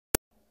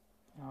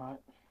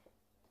Alright,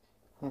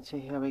 let's see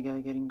how we go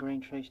getting green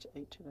trees to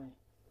eat today.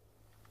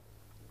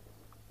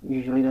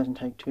 Usually doesn't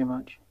take too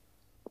much.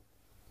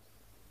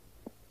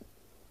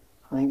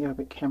 I think they're a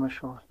bit camera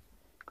shy,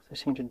 because they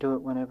seem to do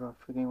it whenever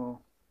I freaking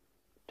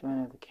don't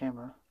have the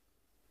camera.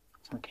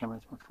 It's not the camera,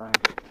 it's my phone.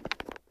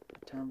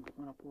 But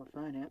when I pull the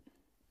phone out,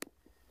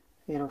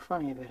 I get all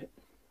funny about it.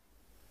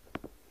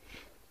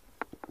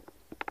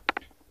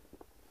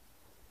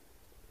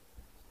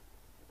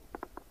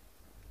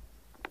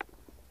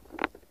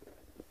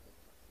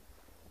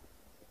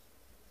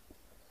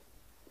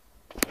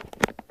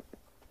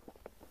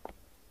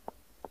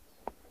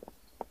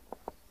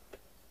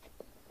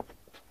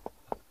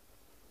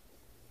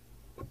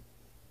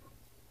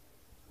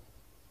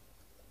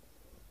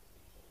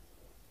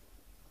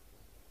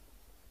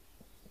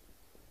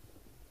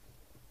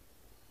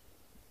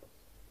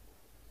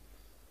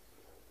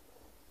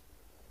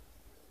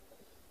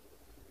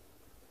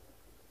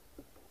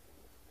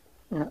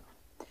 Yeah,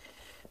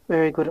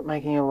 very good at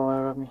making a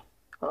liar of me.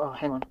 Oh,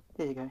 hang on.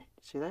 There you go.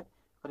 See that?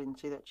 I didn't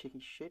see that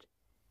cheeky shit.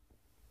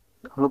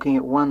 I'm looking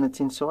at one that's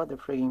inside the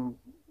frigging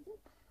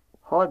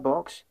hide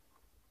box,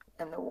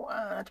 and the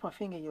one, that's my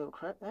finger, you little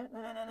crap. That,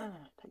 no,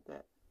 take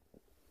that.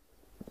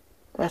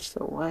 That's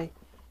the way.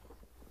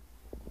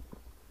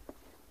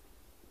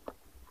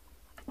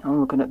 I'm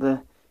looking at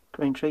the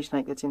green tree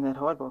snake that's in that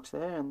hide box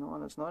there, and the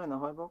one that's not in the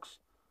hide box.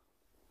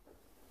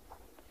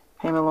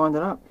 Hammer lined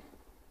it up.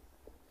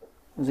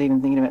 I was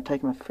even thinking about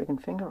taking my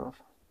freaking finger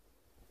off.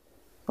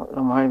 Not that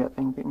I'm worried about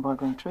being bitten by a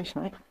green tree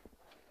snake.